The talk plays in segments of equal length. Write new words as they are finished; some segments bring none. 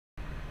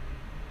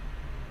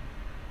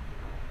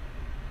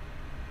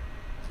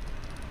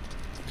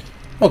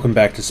Welcome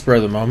back to Spur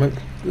of the Moment.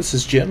 This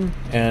is Jim,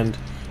 and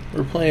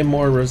we're playing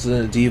more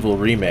Resident Evil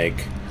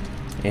Remake.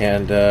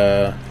 And,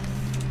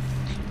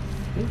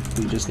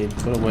 we just need to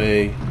put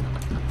away...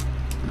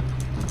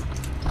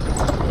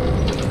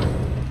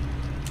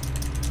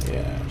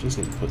 Yeah, just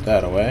need to put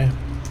that away.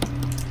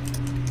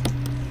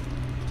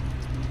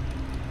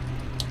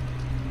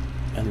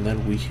 And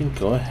then we can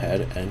go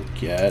ahead and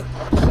get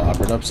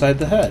clobbered upside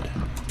the head.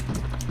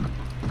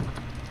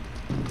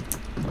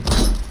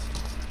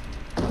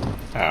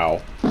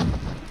 Ow.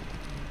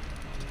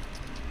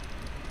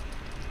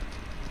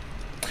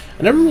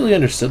 I never really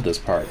understood this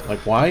part. Like,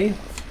 why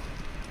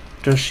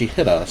does she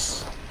hit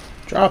us,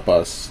 drop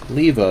us,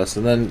 leave us,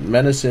 and then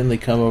menacingly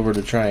come over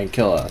to try and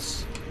kill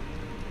us?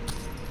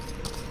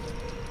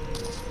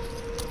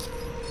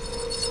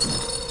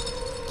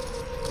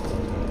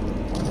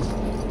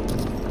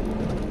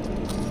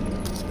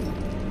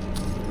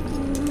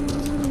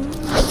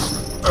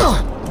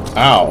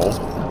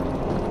 Ow.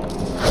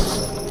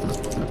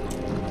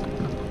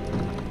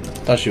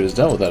 Thought she was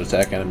done with that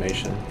attack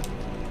animation.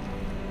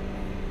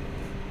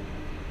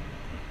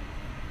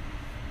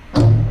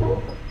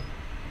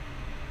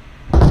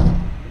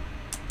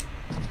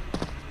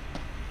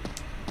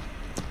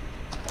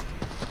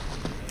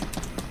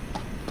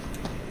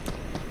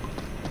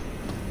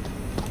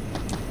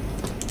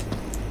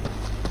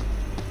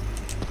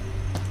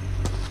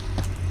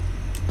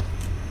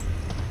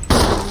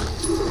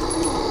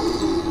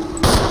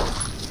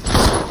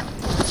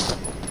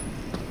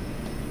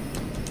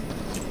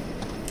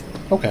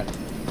 Okay.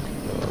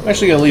 I'm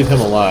actually gonna leave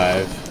him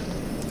alive.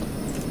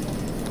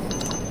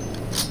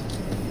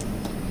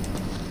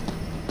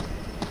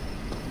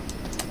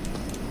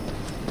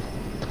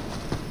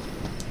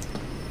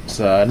 It's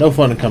no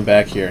fun to come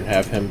back here and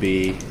have him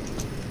be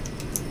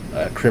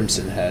a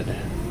Crimson Head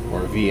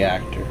or a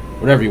V-Actor,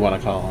 whatever you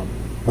want to call him.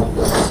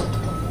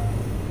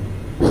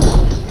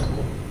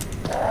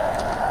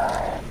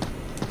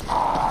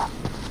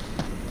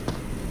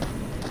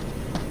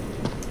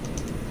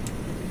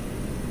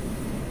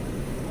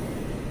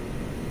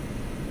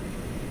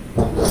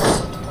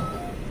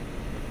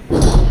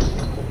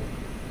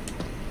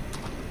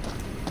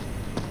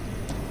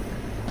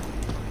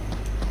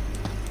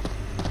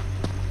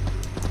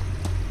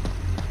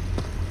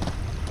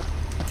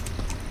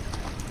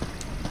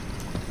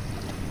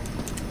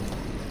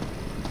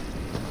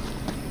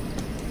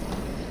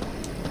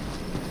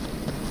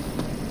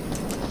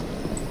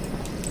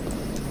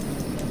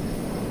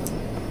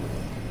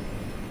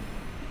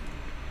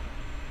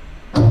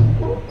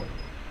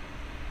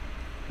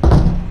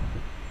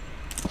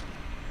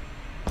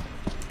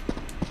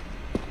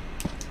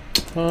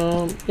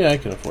 Yeah, I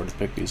can afford to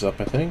pick these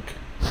up, I think.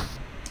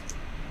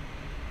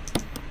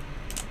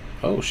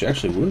 Oh, she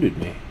actually wounded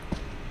me.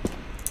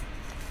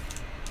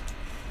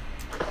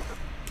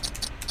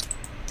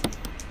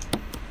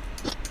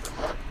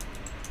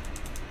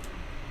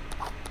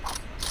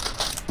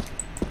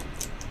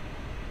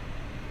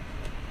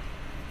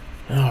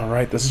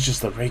 Alright, this is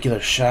just a regular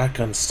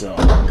shotgun still.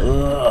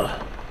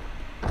 Ugh.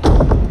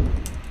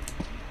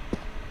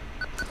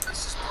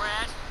 This is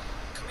Brad.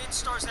 Come in,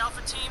 Stars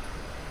Alpha Team.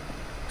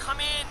 Come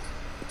in.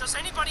 Does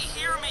anybody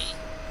hear me?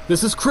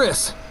 This is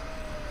Chris.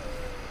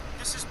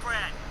 This is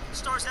Brad.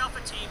 Stars Alpha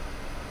Team.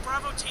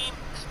 Bravo Team.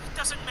 It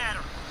doesn't matter.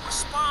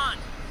 Respond.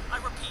 I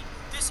repeat,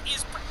 this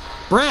is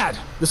Brad,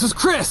 this is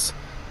Chris.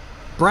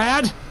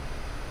 Brad?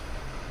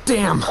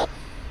 Damn.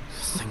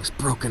 This thing's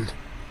broken.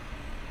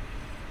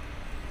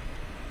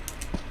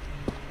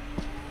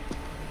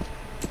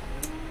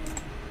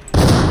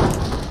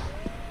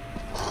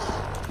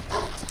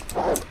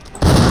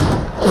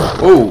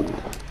 Oh.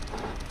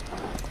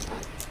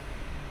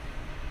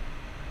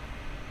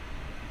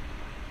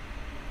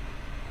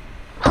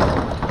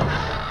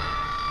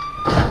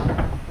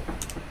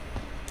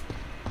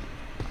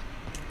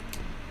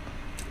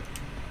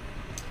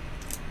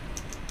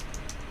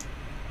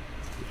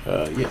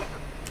 Yeah.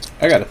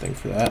 I got a thing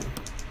for that.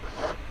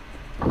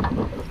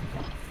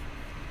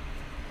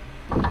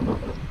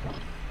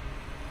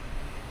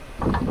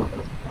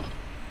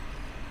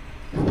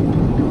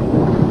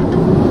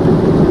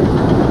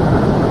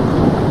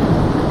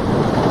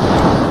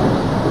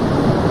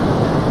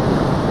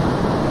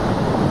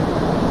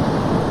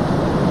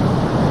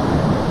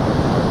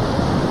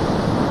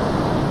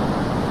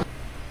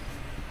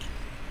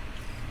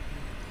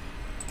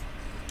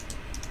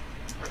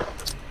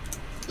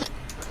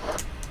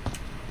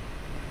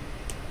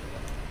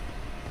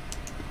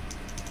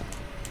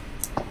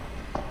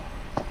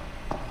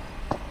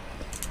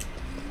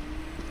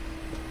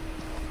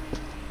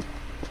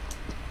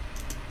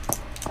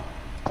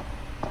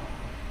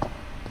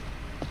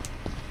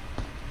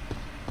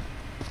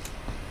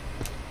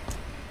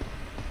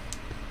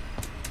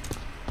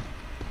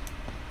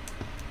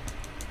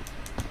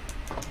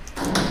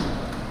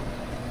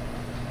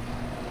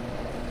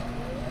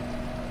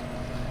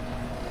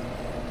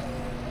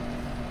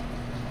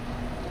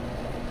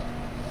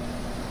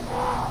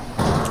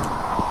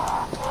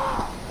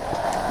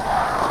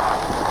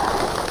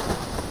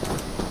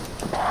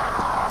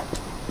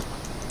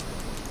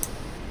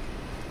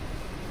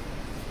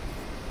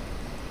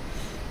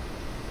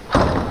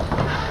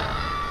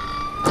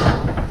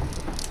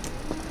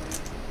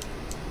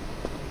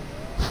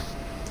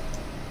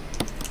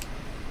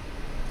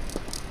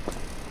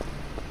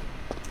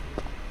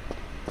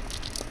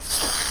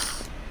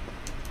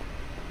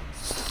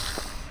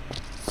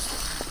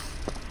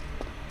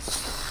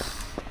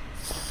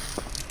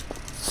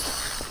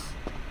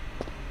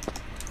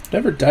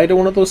 never died to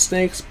one of those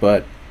snakes,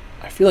 but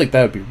I feel like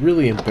that would be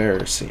really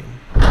embarrassing.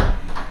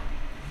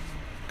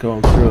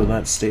 Going through in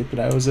that state that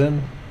I was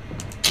in.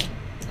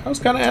 I was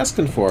kind of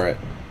asking for it.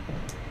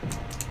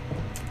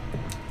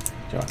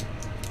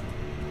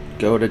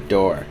 Go to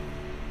door.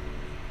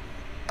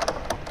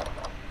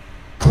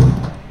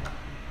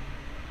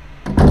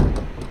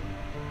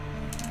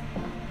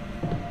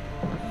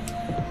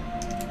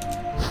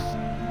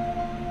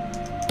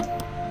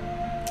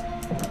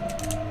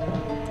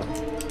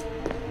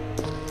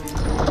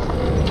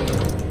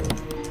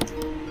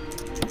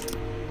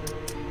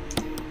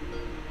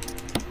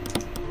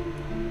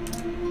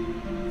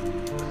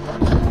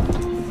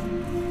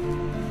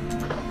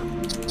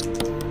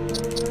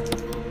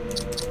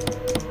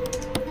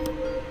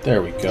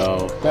 There we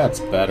go. That's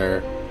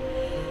better.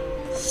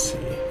 Let's see.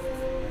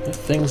 The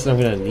things that I'm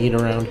gonna need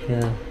around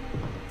here.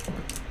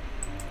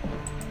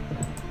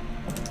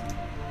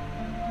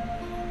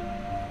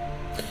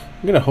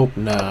 I'm gonna hope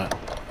not.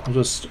 We'll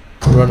just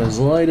run as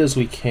light as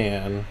we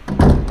can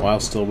while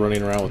still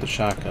running around with a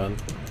shotgun.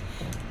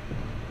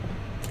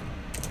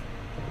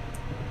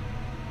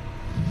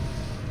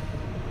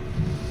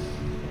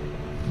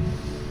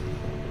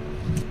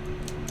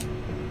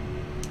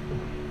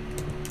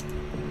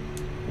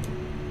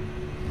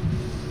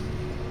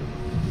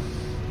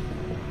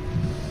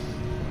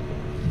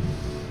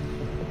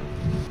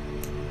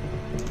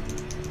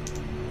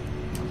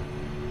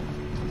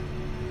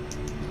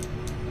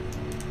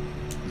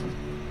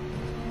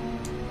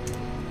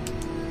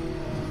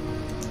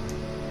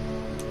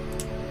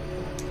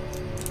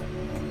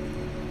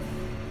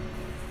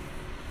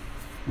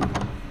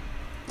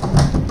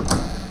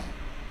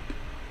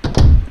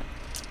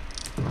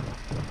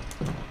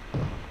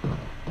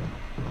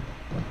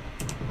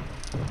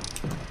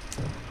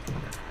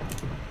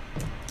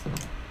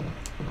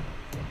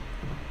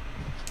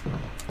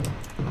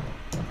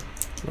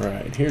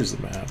 Right, here's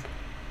the map.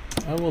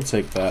 I will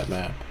take that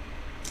map.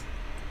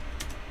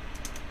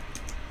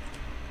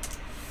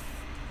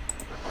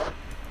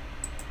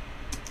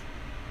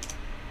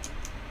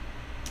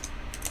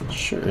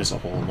 Sure is a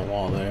hole in the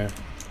wall there.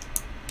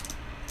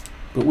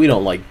 But we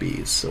don't like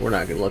bees, so we're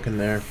not gonna look in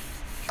there.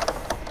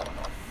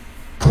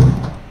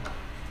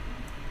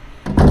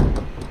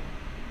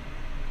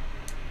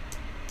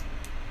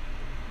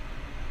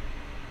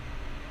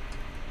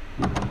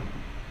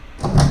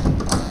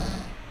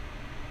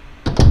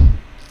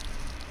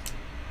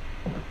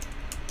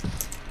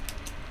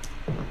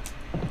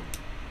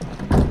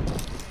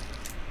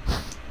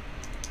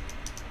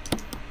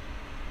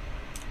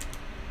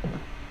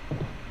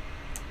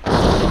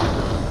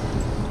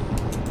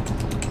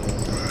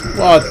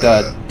 What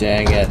the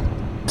dang it.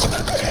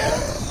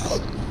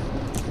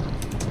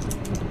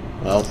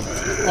 Well,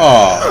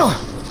 oh.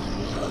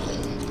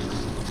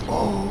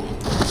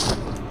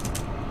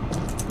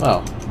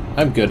 Well,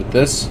 I'm good at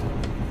this.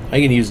 I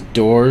can use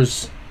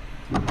doors.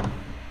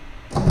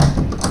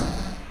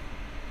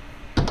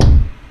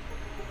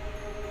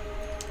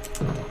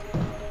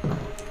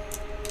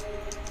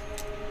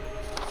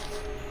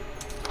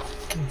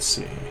 Let's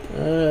see.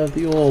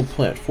 The old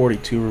Plant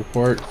 42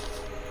 report.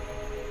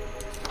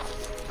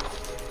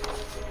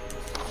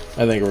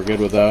 I think we're good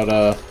without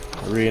a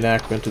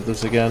reenactment of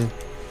this again.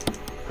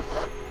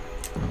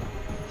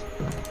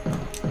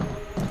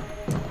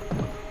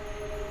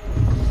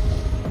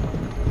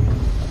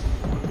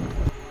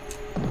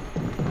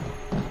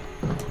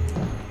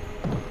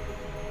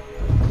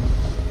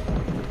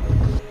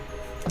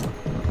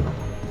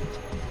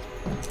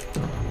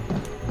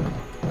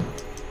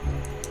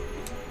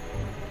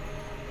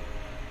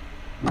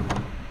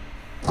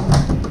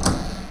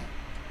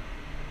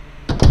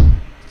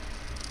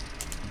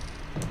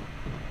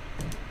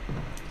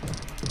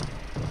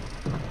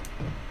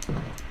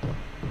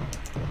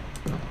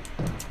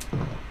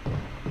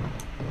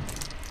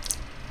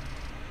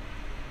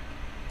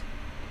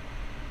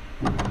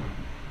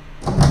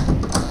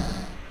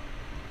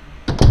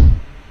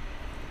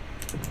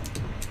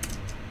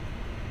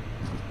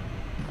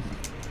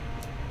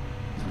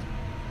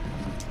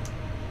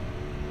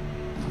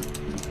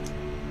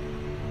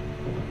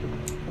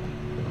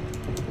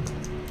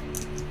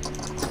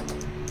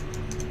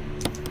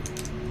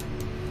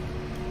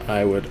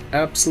 I would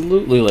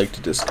absolutely like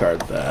to discard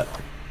that.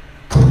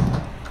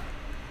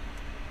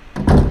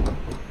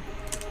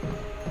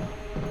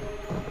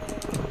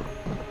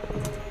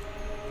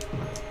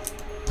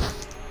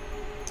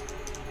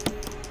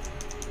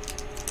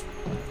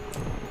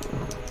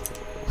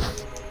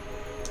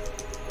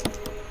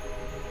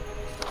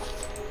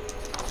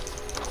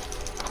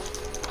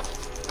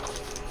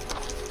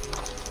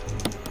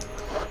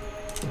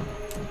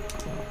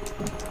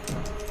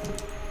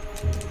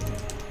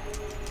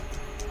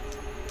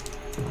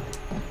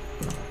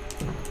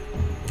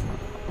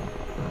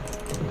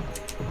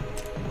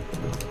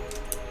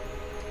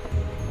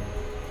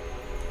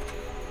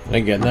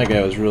 Again, that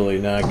guy was really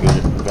not good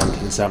at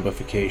preventing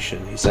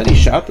zombification. He said he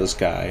shot this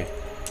guy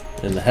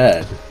in the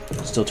head,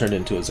 still turned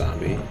into a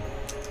zombie.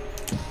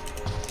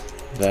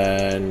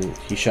 Then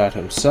he shot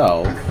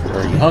himself,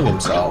 or he hung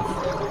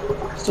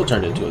himself, Still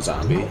turned into a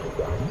zombie.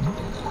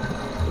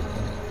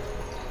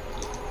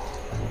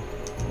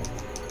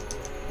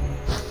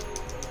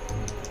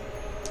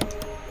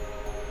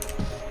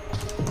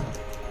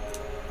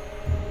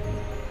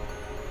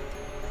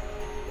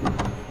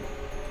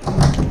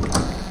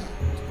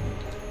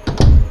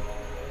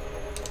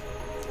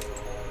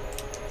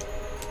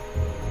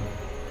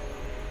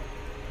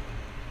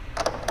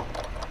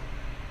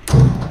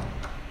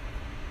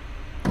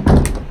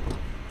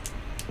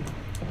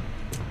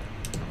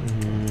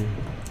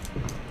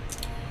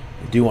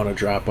 I do want to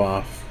drop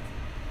off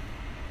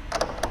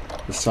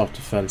the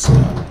self-defense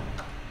gun.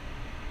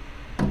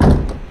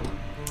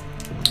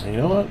 And you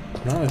know what?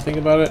 Now that I think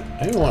about it,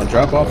 I even want to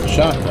drop off the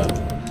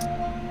shotgun.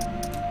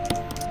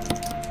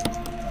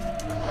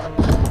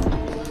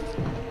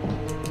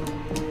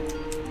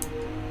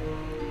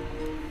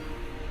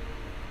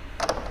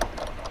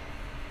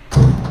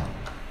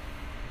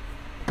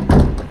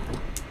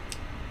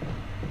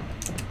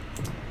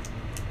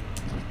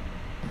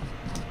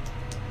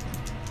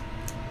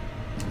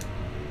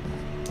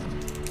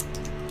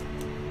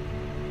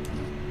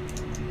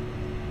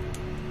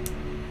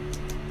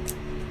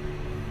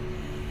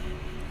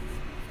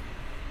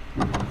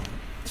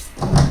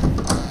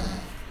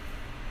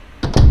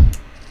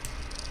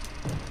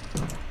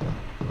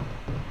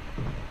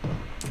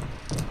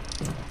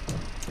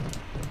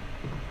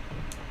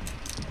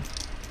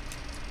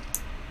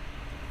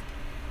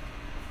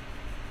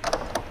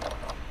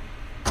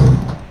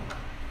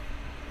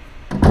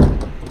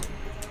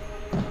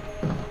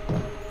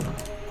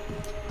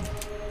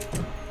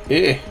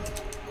 Eh.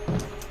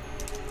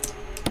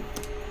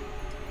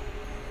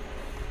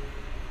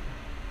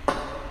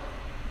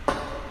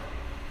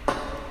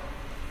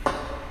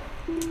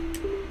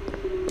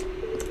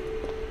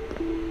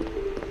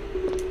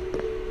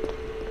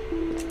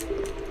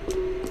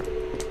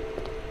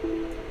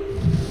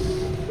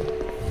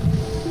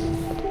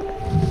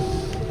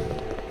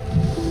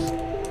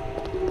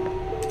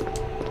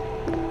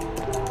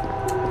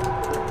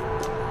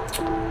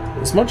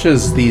 As much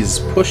as these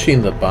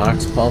pushing the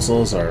box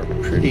puzzles are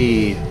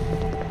pretty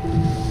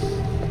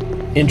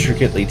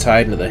intricately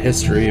tied into the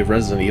history of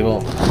Resident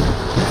Evil,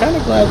 I'm kind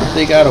of glad that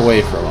they got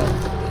away from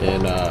them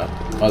in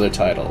other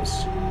titles.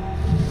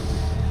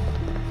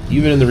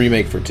 Even in the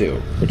remake for 2,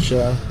 which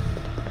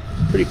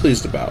pretty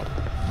pleased about.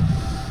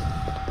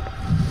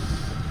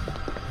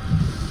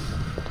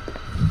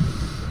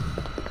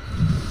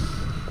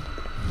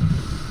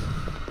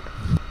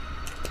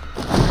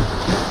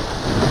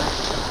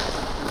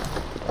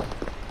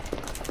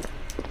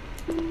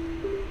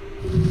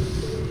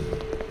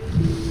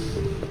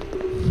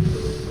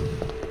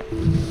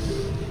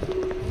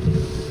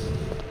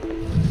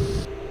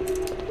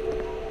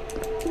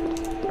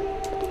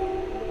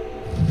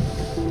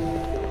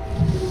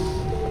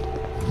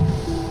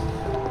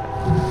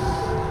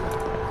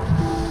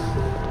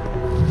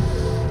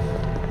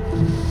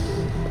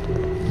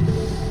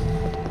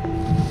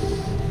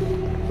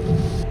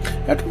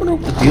 I don't know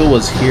what the deal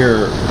was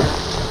here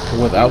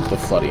without the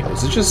flooding.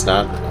 Is it just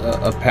not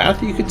a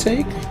path you could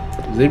take?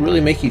 Do they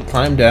really make you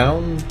climb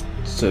down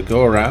to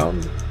go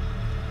around?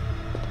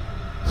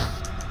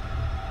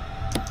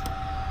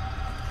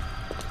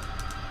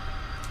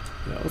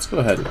 Yeah, let's go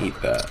ahead and eat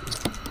that.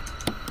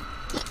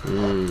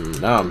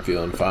 Now I'm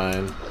feeling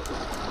fine.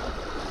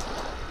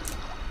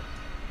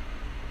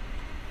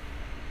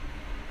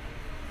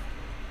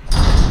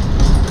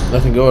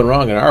 Nothing going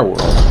wrong in our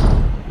world.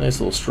 Nice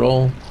little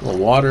stroll, a little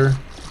water.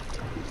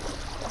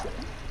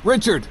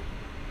 Richard!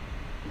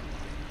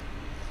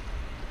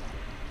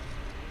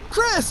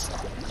 Chris!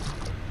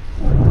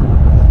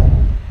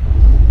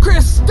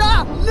 Chris,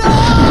 stop! No!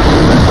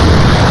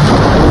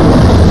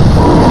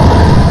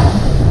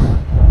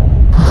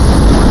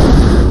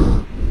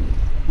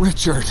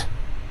 Richard.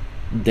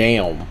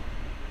 Damn.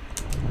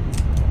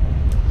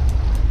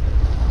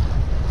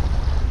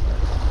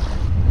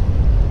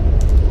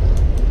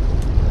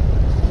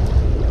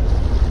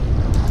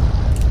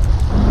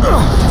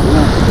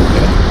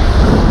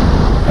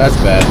 That's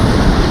bad.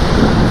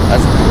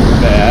 That's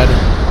bad.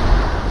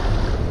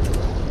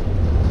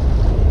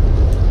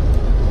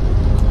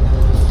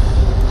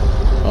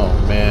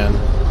 Oh man.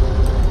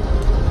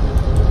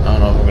 I don't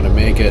know if I'm gonna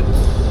make it.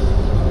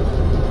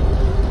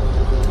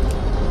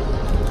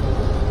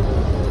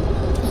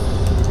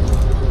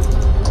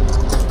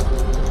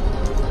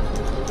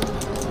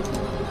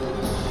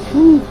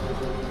 Whew.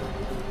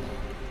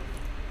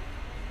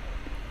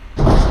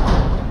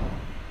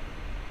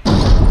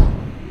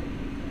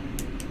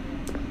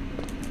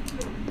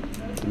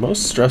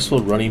 Most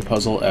stressful running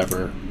puzzle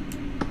ever.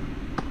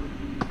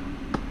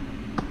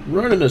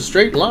 Run in a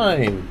straight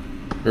line,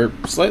 or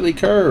slightly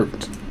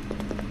curved,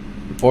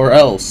 or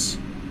else.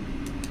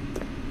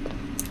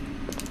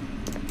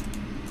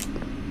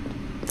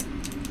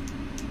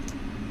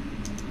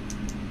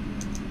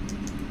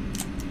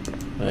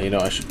 You know,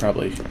 I should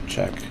probably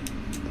check.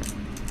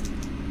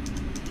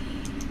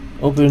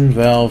 Open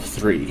valve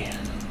 3.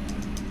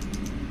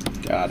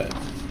 Got it.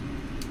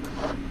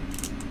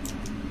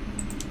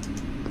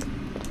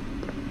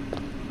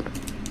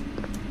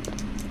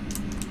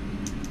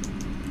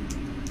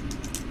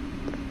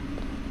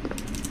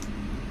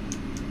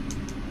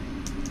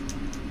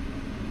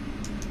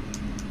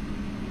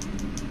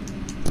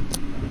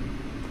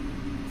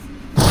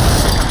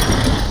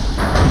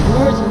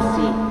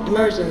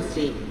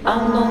 emergency.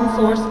 Unknown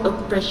source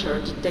of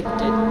pressure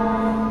detected.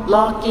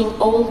 Locking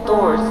all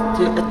doors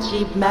to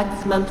achieve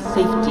maximum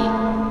safety.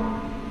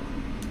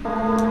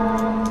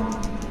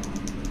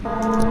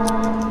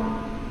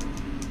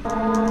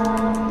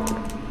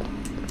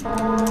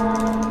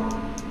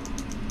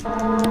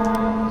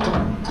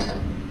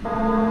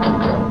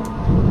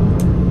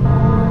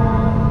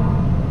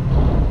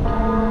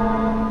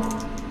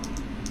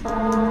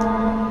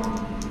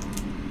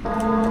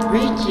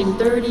 Reaching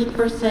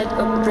 30%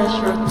 of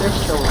pressure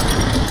threshold.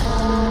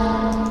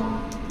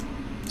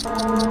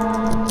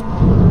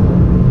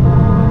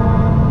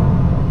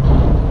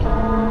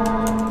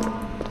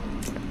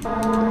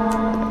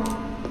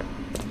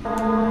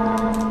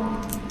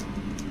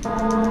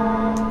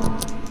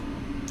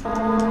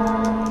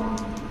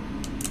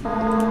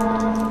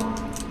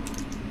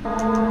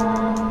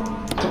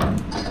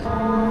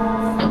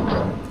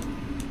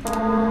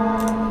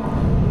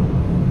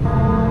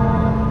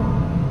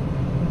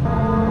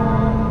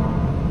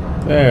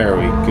 There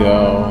we go.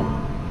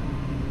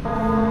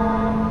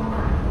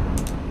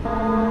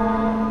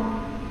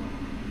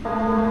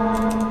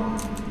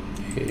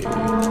 Okay,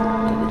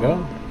 there we go.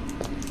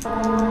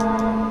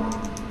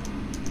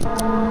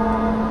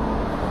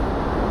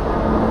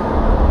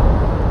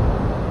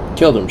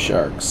 Kill them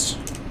sharks.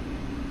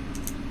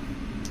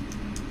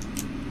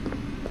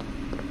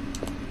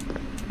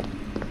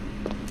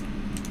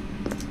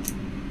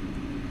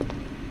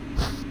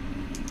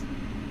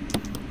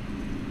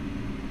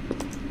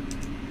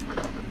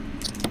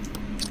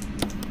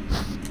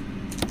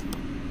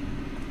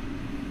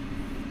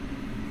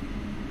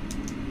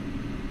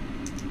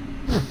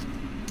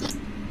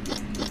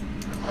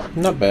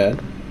 Not bad.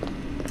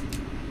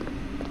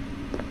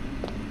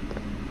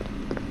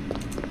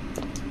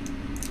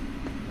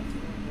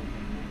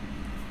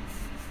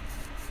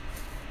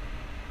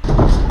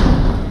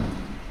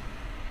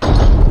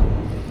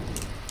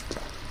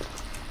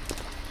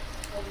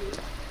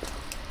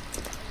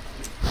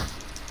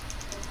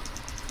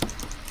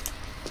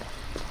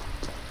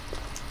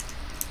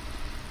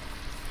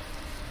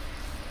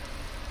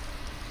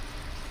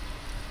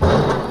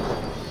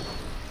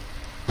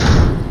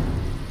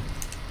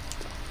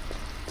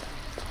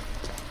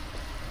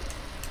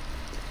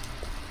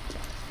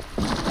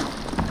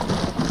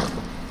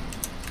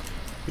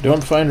 We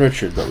don't find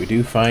Richard, but we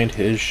do find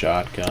his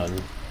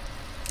shotgun.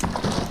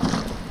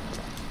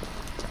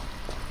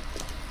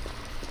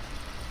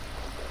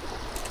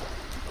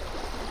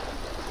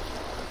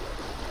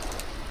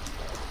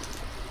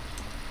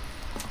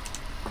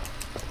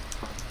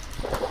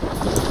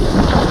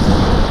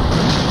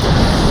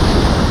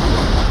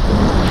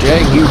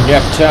 Dang you,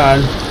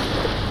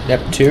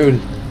 Neptune,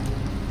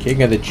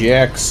 king of the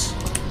jacks.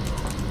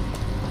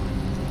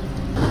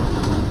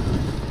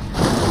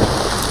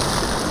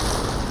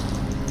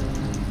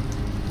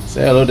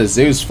 Say hello to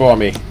Zeus for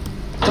me. Would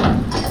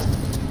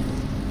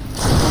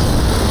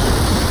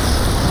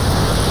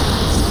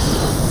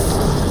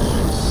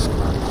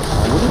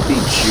it be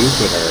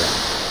Jupiter?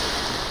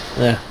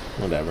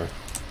 Whatever.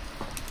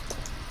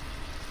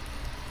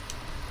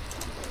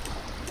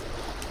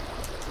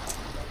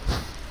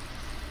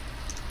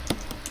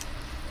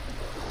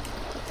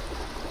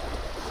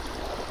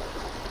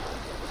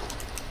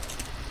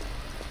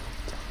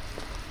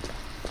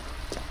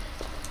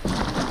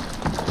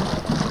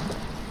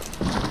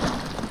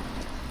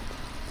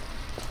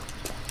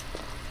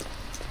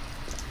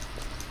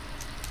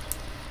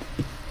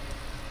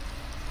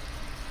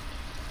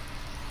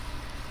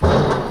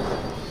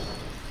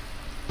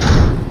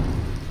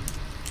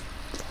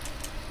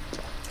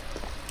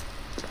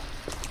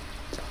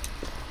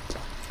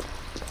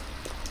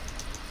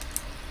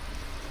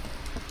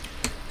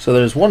 So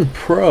there's one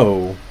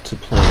pro to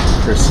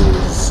playing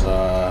Chris's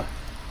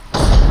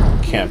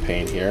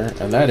campaign here,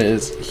 and that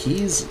is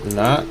he's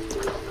not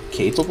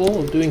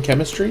capable of doing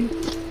chemistry,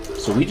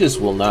 so we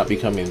just will not be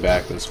coming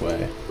back this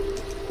way.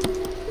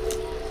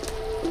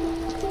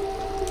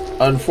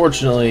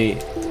 Unfortunately,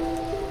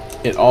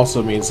 it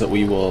also means that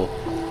we will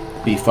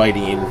be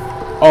fighting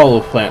all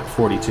of Plant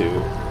 42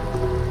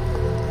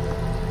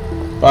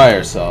 by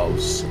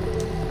ourselves.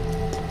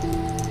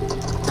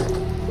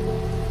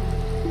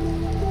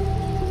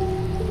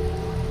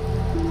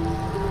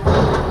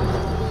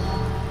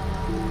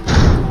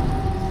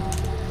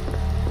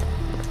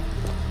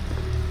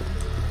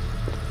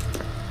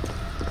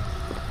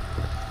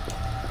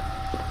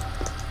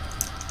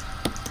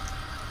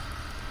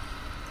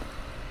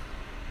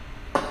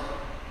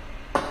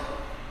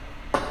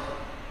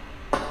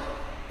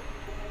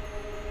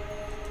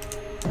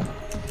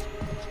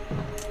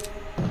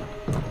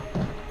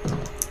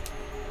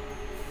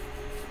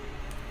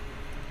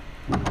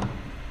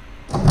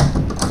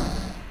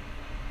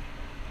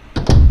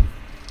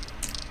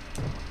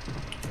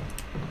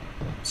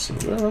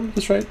 Do I remember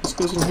this right? This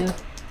goes in here?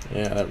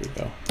 Yeah, there we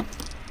go.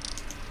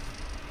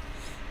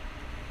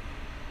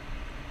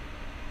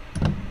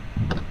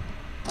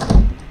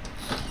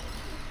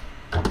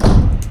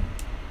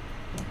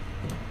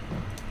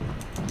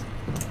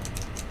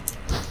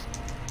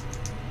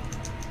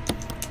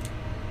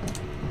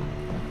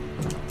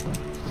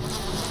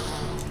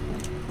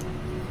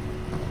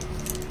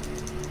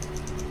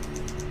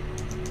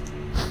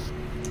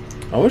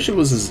 I wish it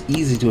was as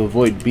easy to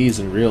avoid bees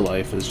in real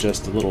life as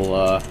just a little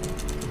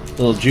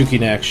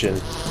juking action.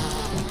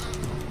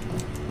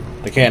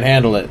 They can't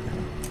handle it.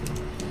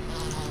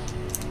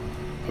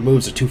 My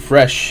moves are too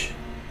fresh.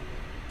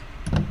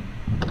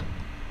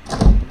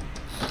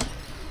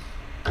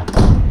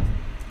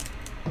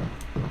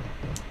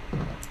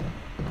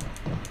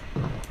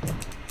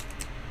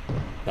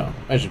 No,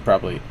 I should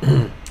probably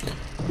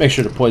make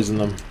sure to poison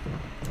them.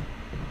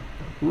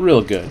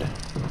 Real good.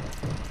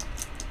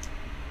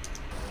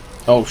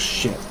 Oh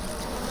shit.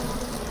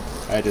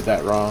 I did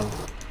that wrong.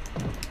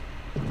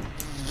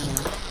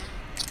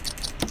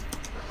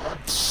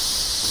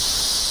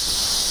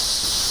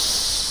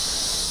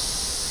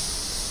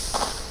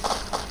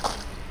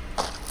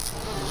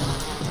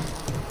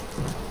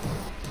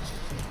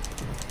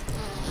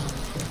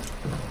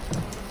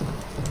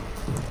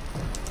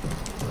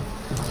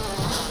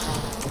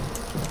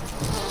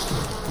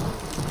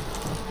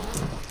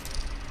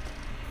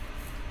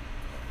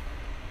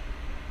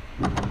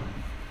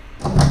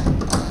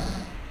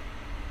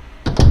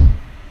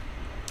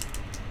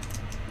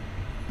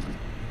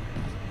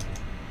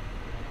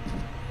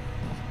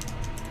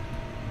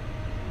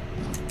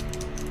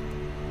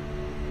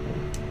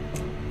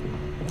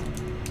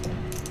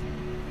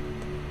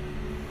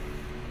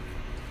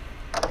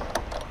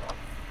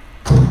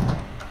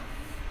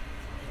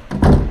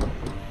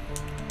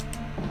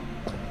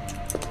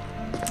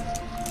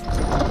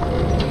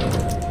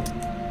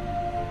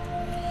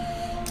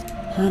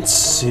 Let's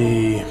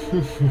see.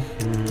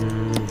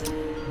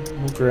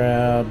 We'll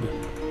grab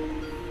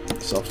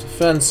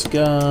self-defense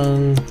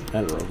gun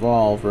and a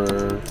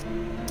revolver.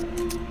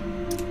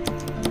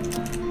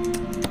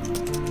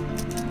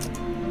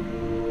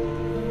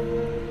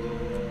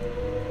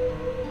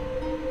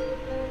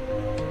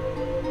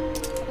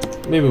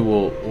 Maybe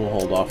we'll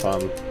hold off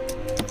on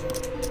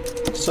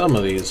some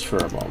of these for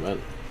a moment.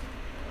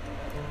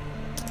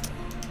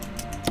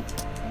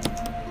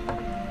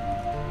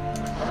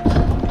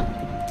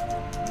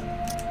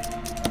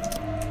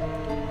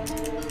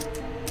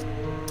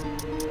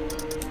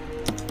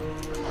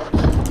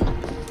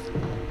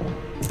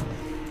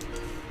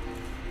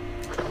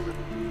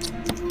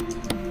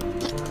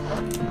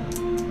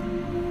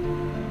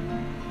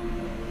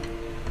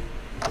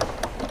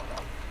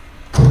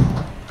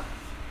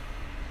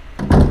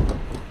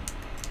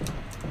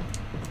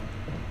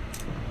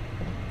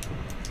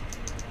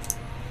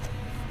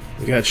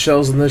 We got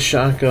shells in this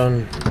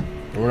shotgun,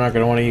 and we're not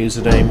going to want to use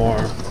it anymore.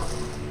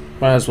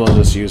 Might as well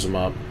just use them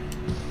up.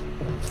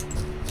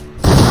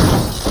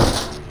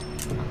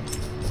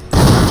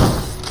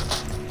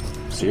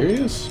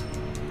 Serious?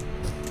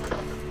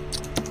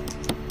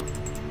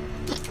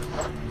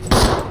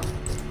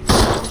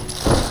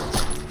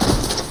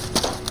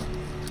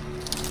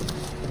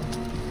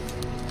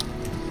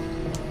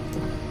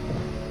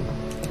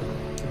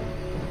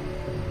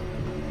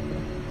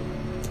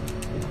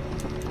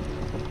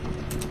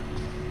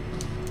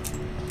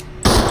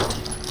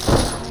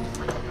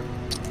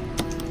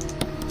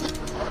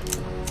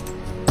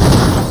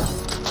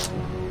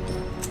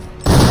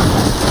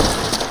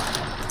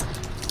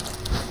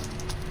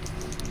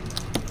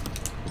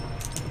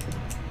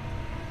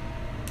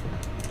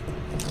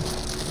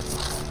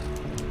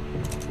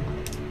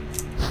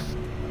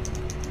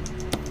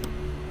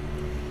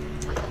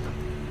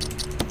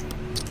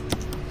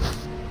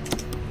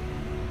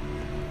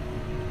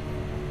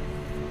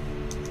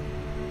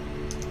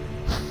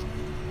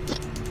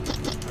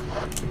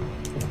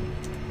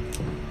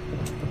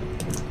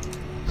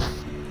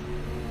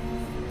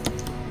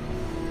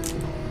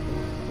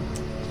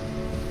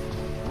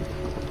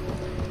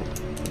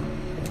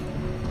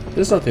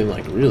 There's nothing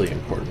like really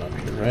important up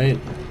here, right?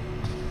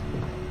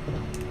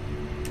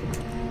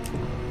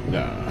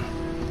 Nah.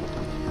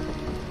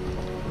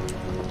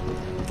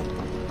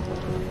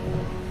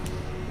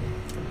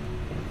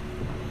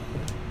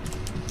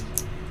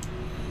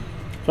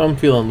 If I'm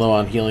feeling low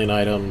on healing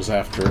items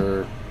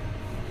after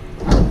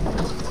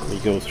we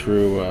go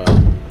through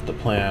the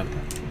plant,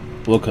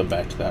 we'll come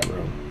back to that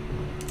room.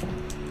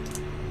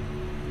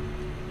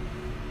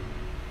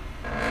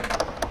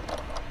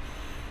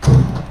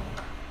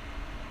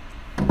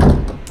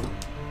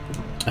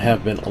 I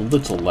have been a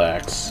little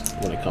lax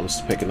when it comes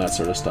to picking that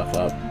sort of stuff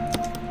up.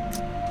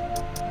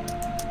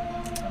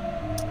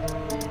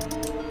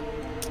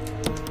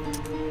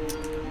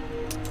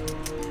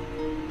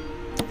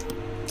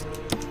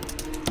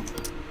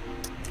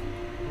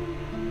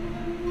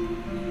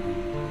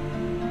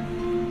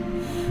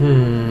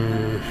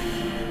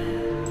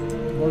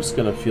 What's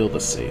gonna feel the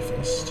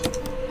safest?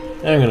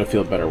 I'm gonna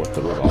feel better with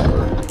the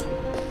revolver.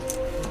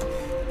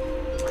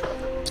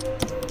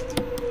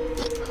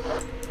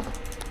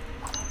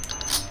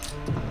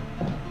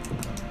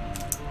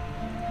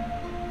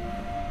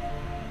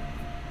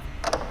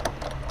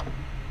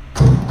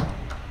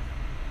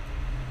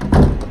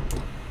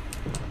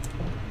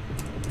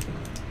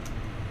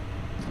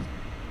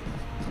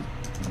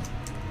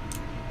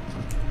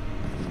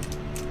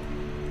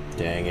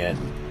 Dang it.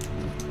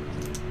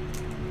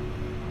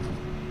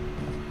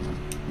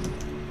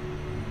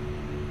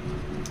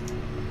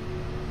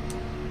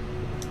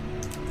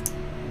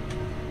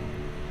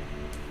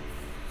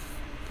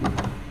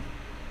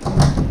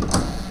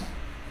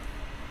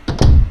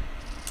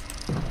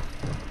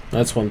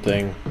 That's one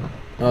thing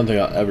I don't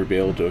think I'll ever be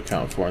able to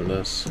account for in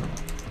this.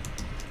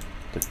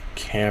 The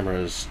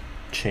camera's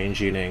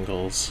changing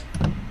angles.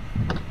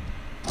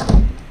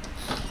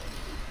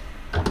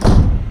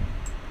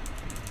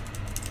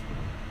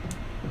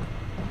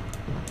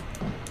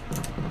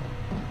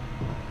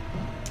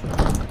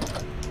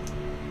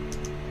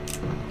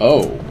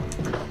 Oh.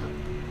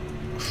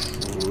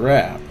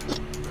 Crap.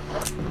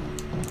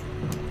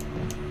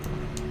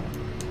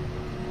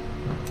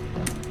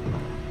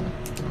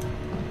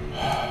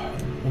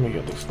 Let me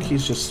get this.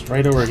 Key's just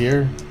right over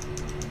here.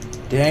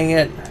 Dang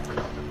it.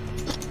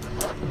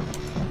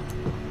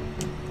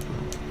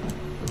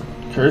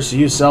 Curse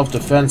you,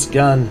 self-defense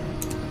gun.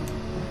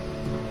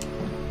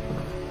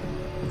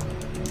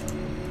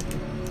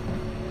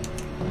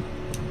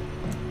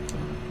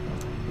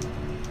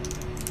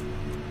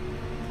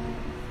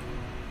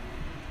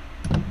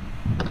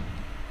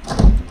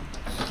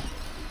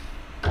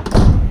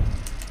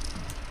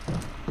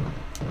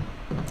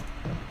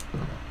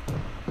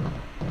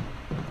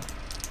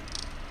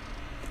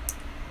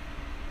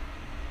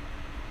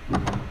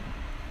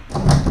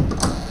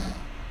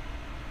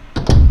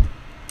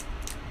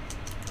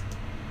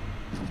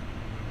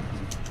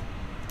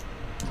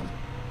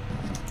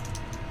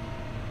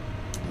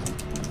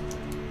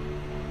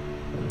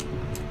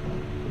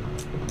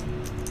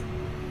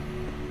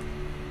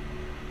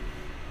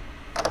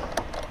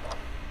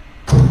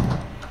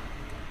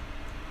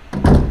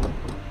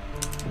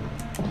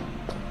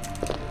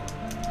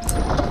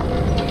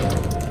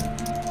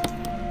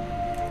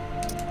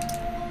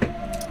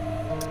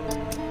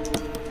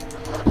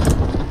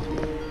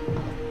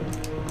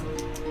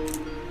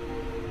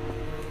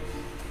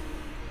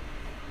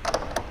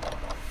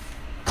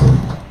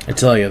 I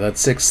tell you, that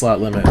 6-slot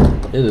limit,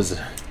 it is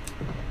a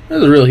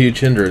real huge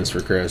hindrance for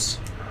Chris.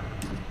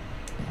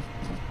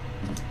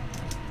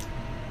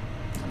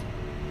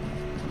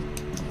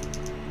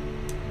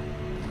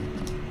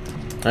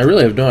 I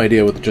really have no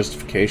idea what the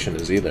justification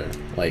is either.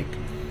 Like,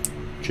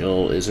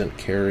 Jill isn't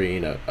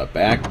carrying a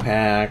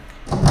backpack,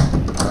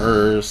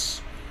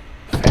 purse,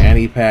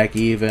 fanny pack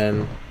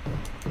even.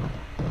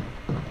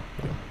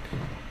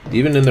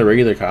 Even in their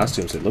regular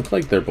costumes, it looked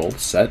like they're both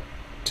set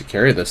to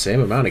carry the same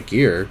amount of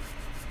gear.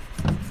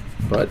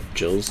 But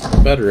Jill's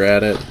better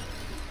at it.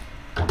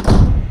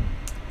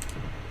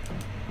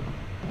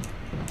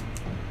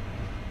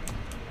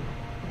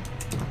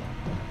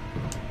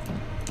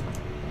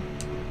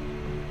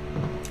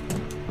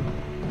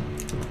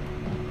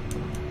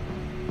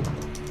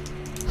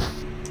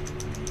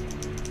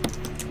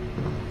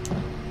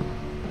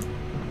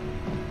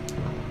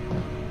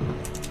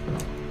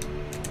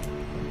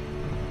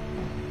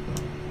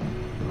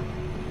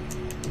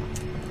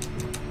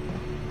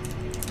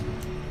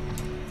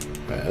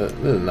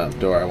 This is not the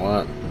door I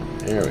want.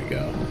 There we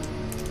go.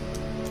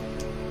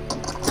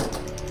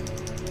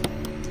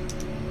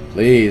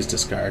 Please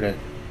discard it.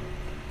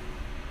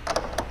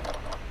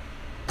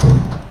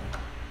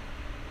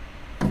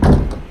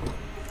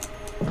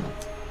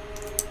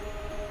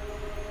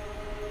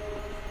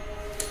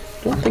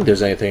 Don't think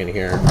there's anything in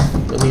here.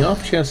 But on the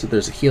off chance that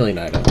there's a healing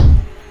item,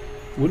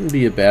 wouldn't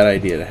be a bad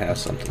idea to have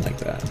something like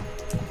that.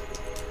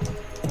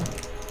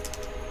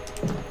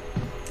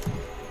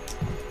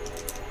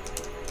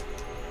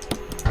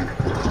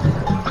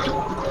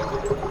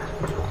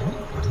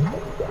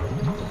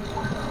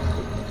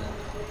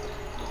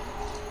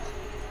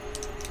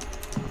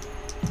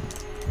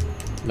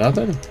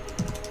 Nothing?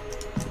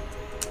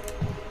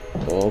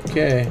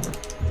 Okay.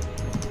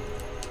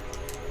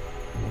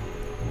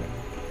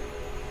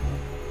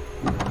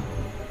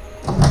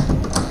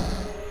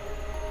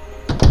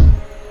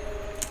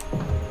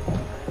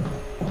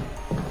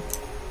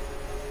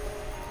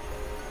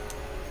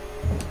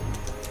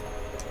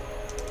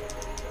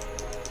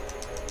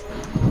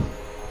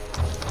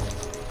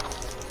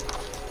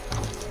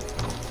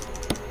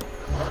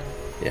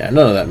 Yeah,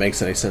 none of that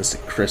makes any sense to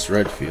Chris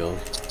Redfield.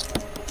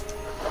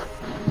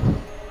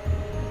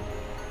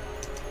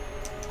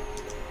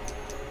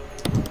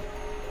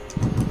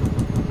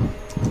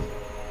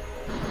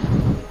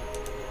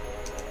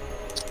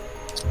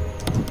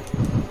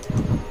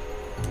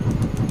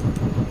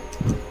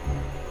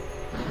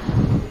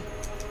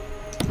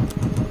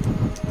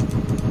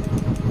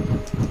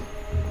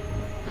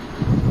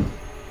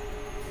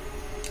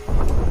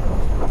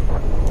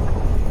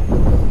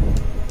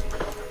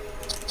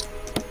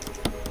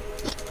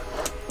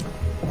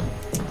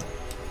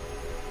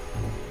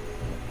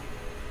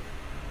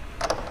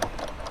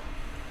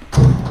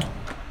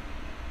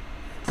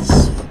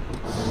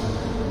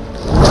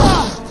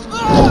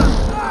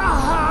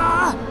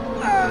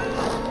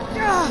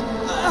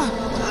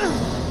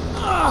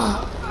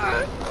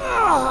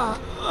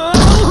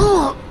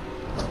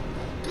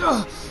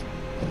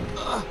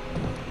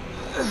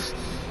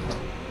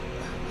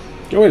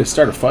 Good way to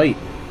start a fight.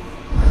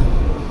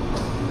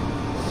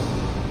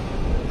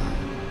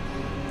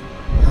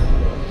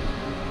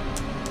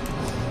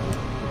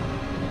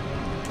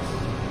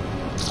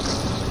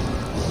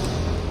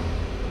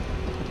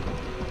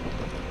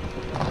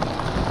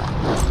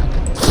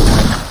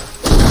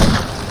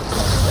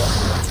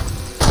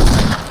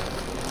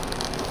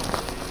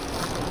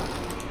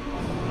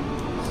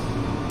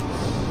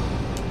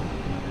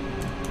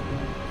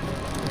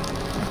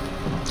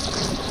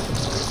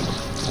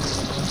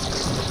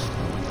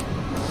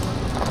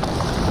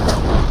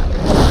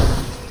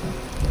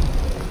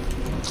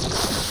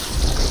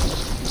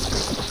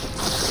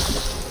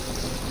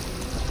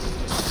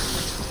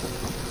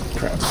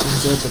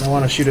 open. I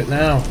want to shoot it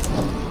now.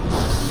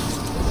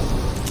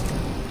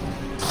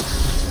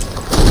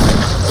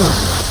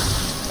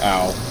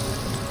 Ow.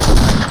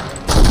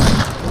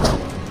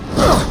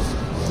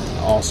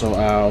 Also,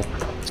 ow.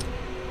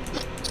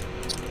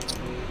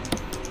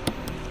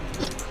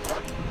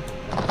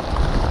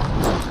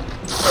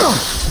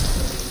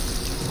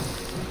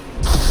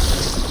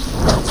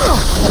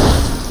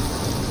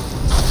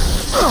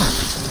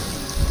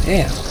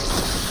 Damn.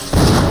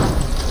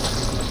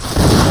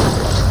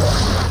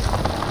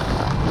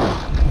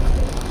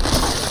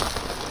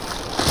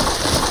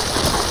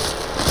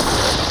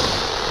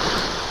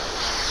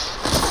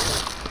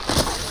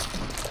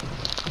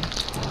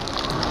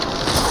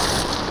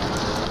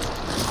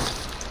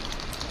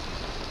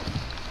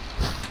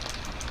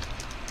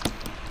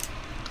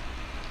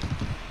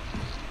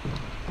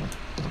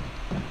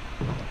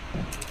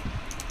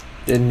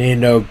 Didn't need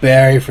no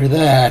berry for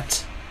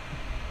that.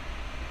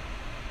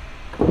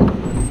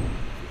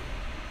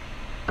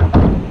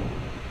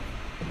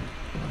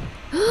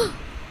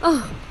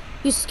 Oh,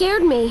 you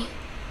scared me.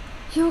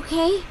 You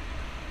okay?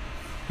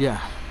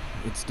 Yeah,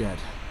 it's dead.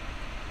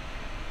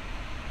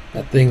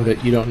 That thing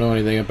that you don't know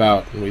anything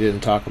about and we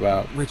didn't talk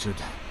about. Richard.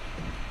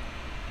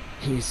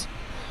 He's...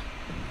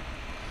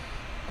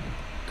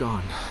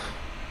 gone.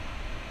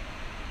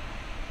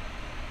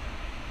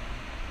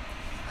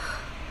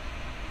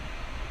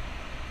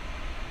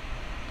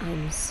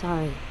 I'm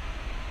sorry.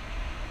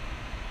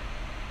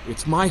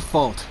 It's my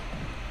fault.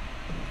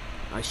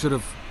 I should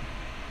have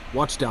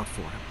watched out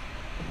for him.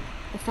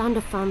 I found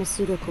a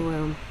pharmaceutical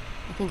room.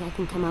 I think I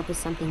can come up with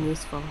something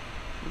useful.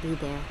 I'll be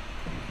there.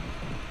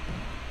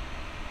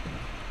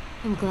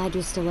 I'm glad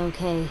you're still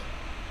okay.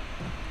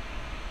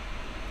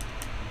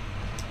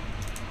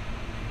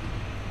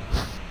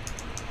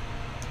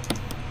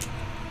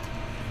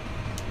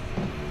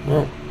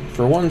 Well,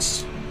 for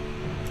once,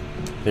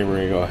 I think we're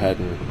going to go ahead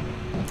and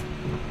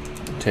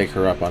take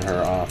her up on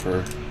her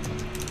offer.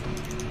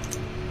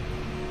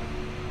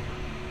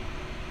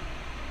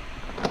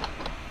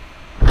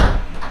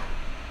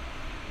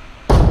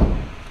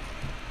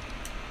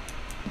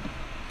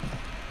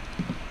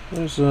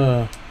 There's,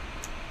 yeah,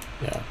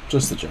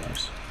 just the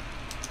jars.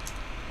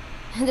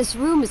 This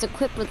room is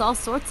equipped with all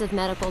sorts of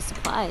medical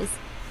supplies.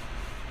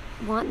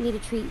 Want me to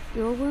treat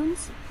your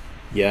wounds?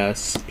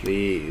 Yes,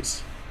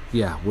 please.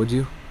 Yeah, would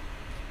you?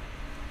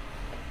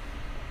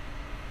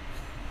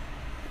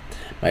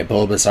 My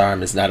bulbous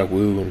arm is not a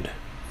wound.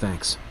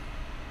 Thanks.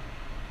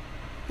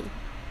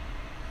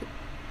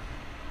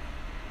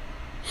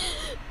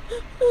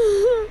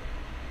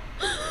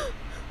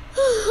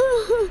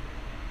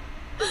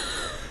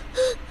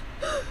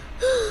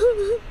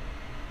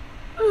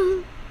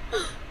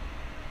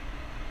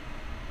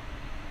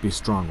 Be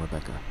strong,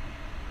 Rebecca.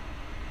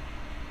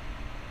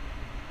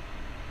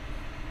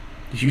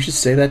 Did you just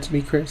say that to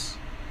me, Chris?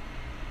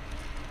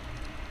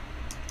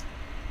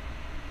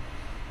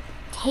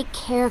 Take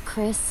care,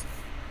 Chris.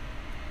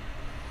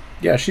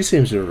 Yeah, she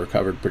seems to have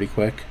recovered pretty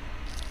quick.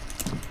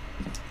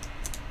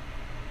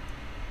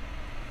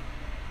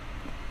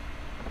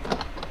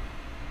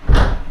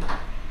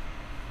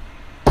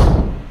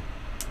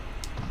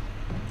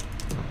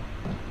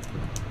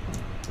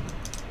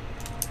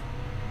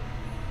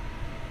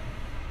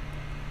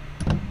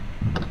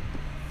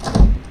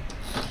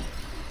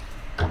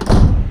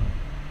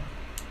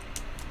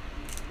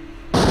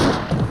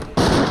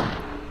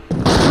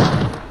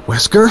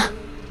 Wesker?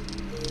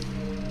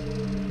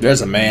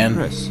 There's a man.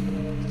 Chris,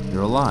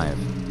 you're alive.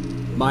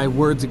 My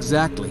words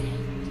exactly.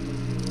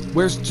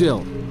 Where's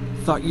Jill?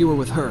 Thought you were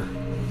with her.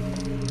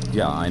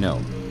 Yeah, I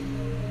know.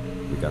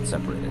 We got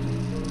separated.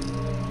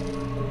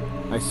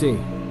 I see.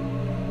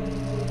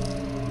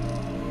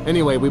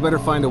 Anyway, we better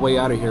find a way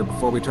out of here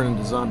before we turn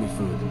into zombie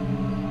food.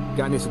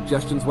 Got any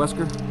suggestions,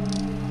 Wesker?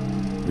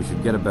 We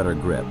should get a better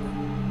grip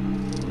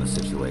on the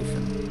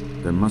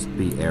situation. There must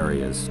be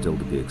areas still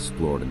to be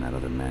explored in that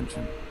other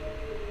mansion.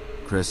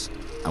 Chris,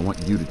 I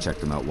want you to check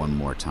them out one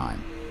more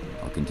time.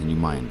 I'll continue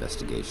my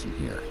investigation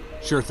here.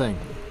 Sure thing.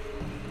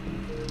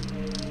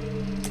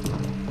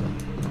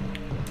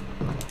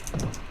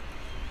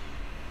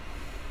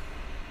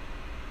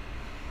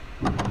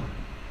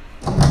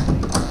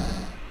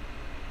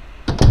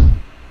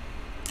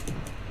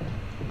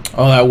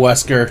 Oh, that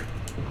Wesker.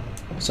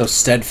 So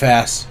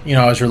steadfast. You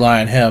know, I was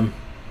relying on him.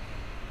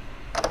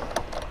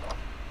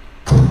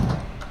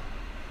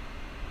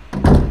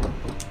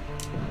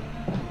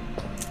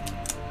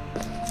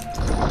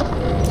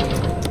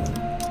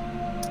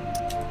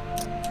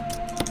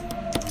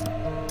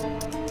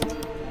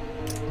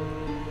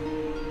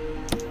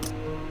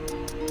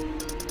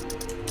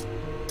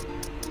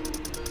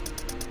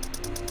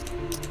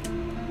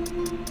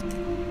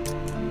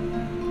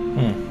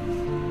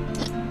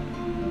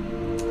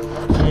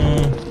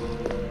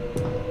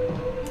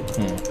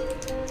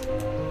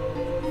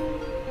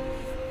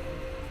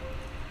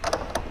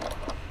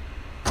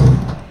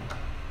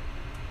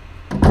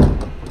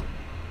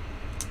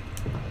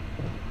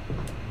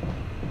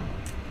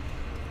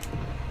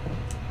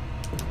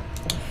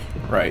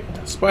 Right.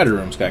 Spider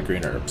room's got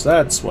green herbs.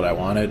 That's what I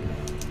wanted.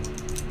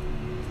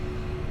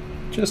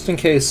 Just in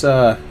case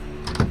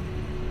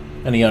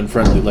any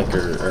unfriendly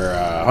liquor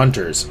or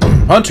hunters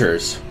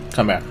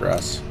come after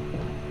us.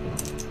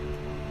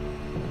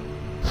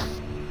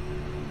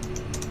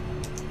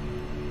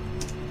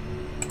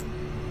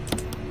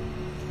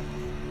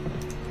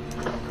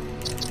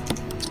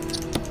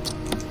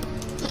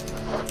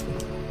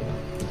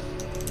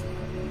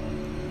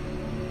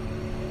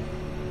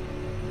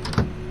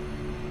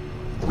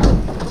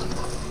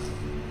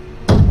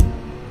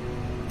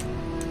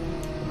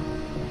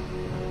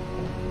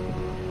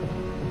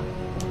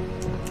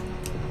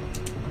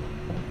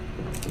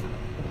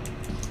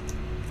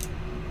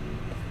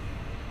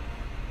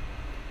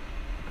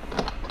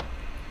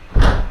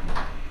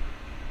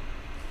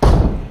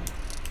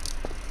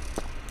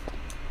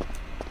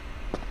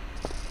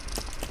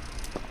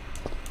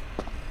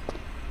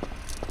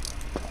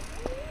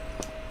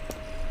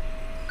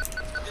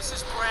 This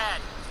is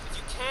Brad. If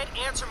you can't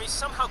answer me,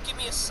 somehow give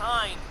me a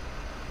sign.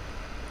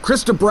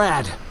 Chris to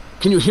Brad.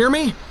 Can you hear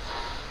me?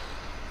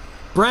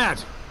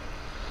 Brad!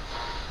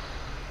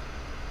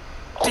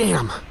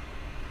 Damn! At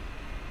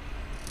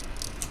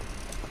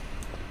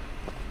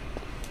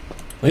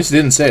least it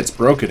didn't say it's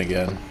broken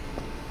again.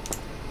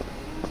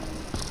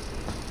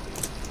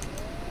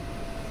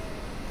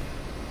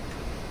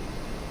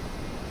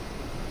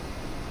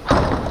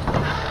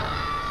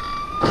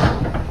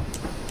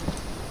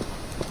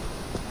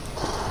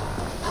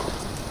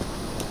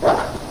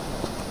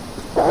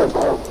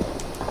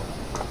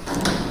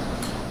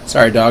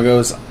 Sorry,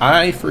 doggos.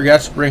 I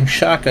forgot to bring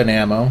shotgun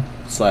ammo.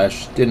 /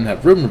 didn't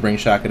have room to bring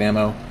shotgun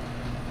ammo.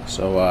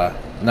 So,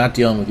 not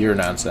dealing with your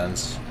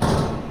nonsense.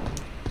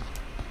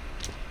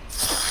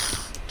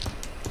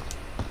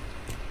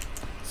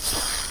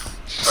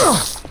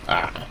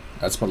 Ah,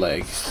 that's my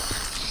leg.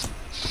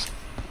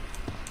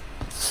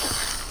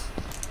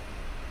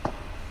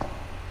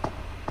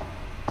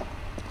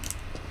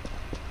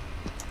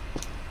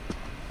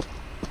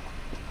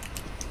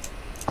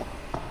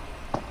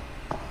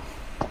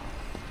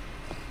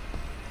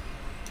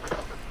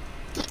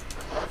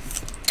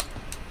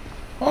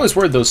 I'm always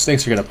worried those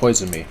snakes are going to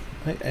poison me.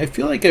 I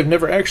feel like I've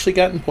never actually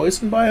gotten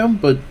poisoned by them,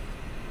 but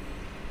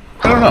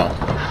I don't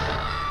know.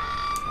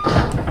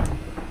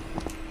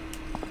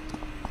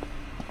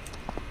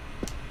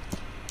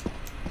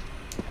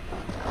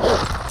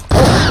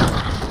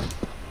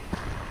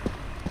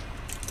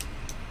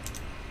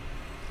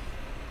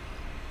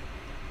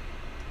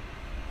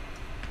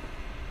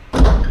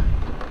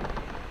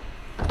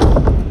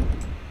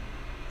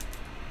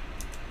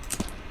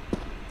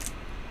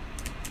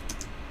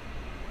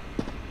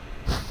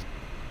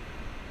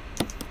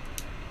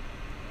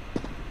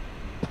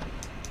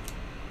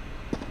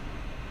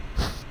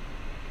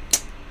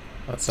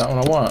 That's not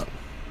what I want.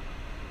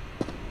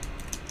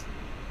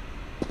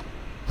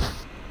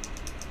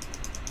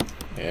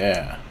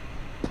 Yeah.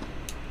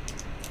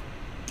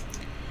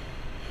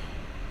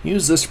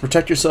 Use this to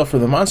protect yourself from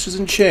the monster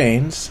in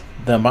chains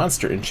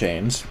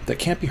that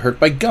can't be hurt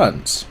by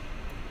guns.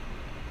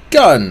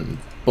 Gun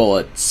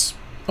bullets.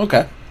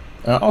 Okay.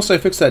 Also, I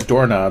fixed that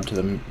doorknob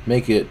to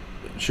make it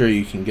sure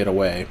you can get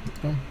away.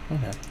 Oh,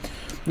 okay.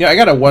 Yeah, I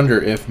gotta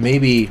wonder if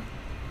maybe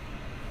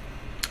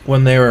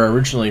when they were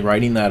originally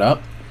writing that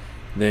up,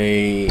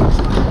 they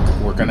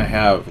were gonna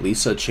have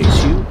Lisa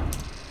chase you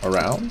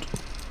around.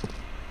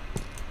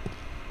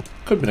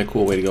 Could have been a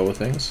cool way to go with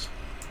things.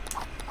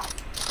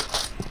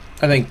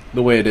 I think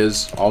the way it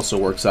is also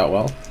works out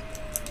well.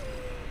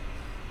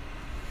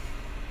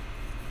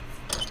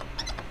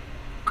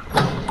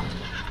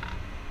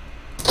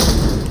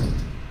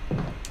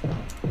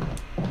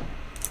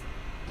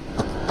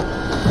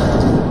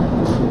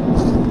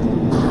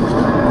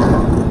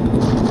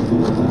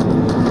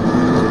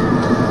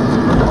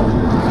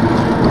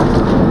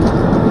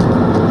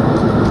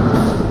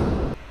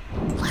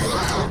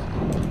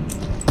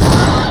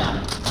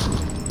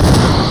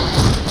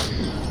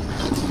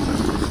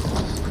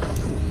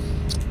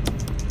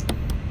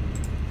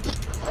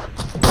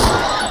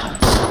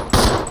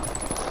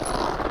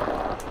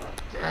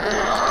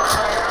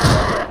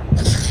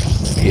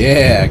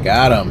 Yeah,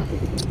 got him.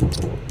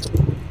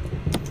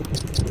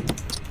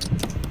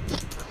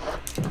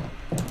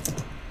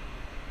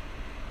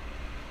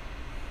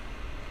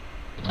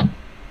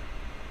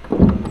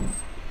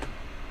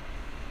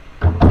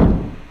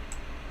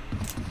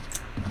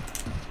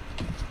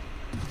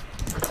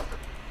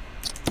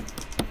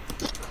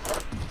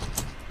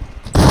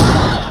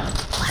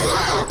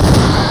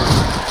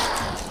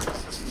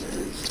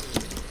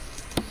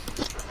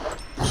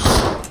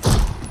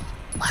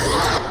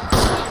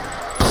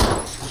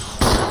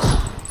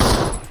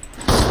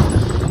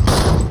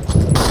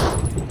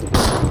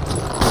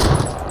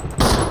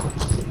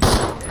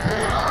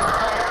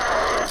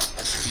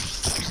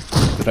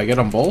 Did I get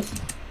them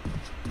both?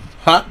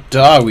 Hot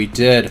dog, we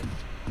did.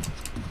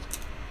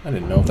 I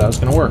didn't know if that was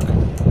going to work.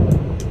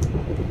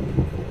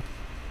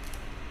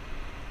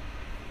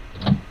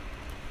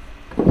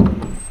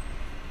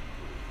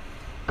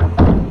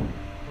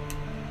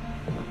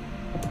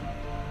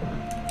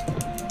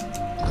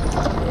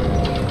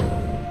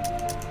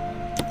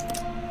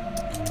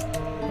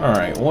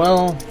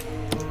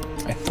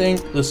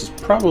 think this is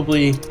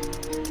probably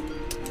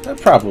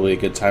a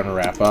good time to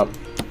wrap up.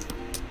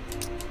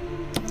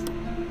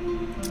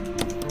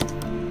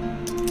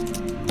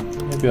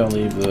 Maybe I'll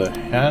leave the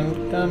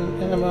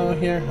handgun ammo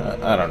here.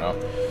 I don't know.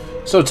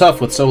 So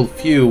tough with so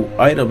few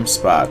item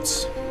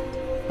spots,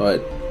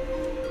 but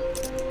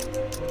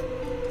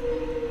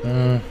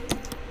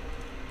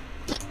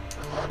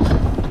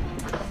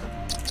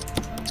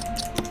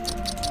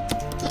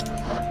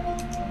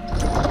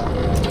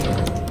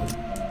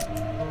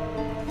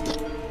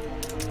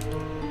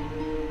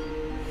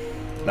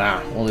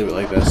nah, we'll leave it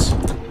like this.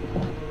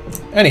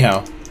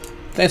 Anyhow,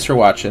 thanks for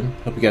watching.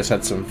 Hope you guys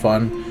had some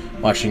fun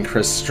watching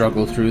Chris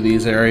struggle through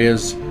these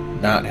areas,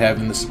 not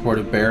having the support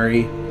of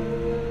Barry,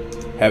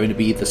 having to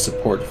be the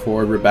support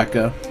for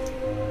Rebecca,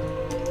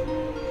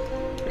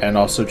 and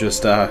also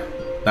just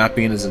not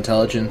being as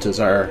intelligent as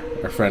our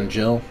friend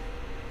Jill.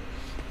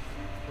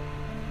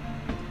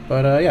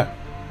 But yeah,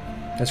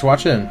 thanks for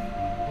watching.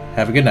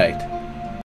 Have a good night.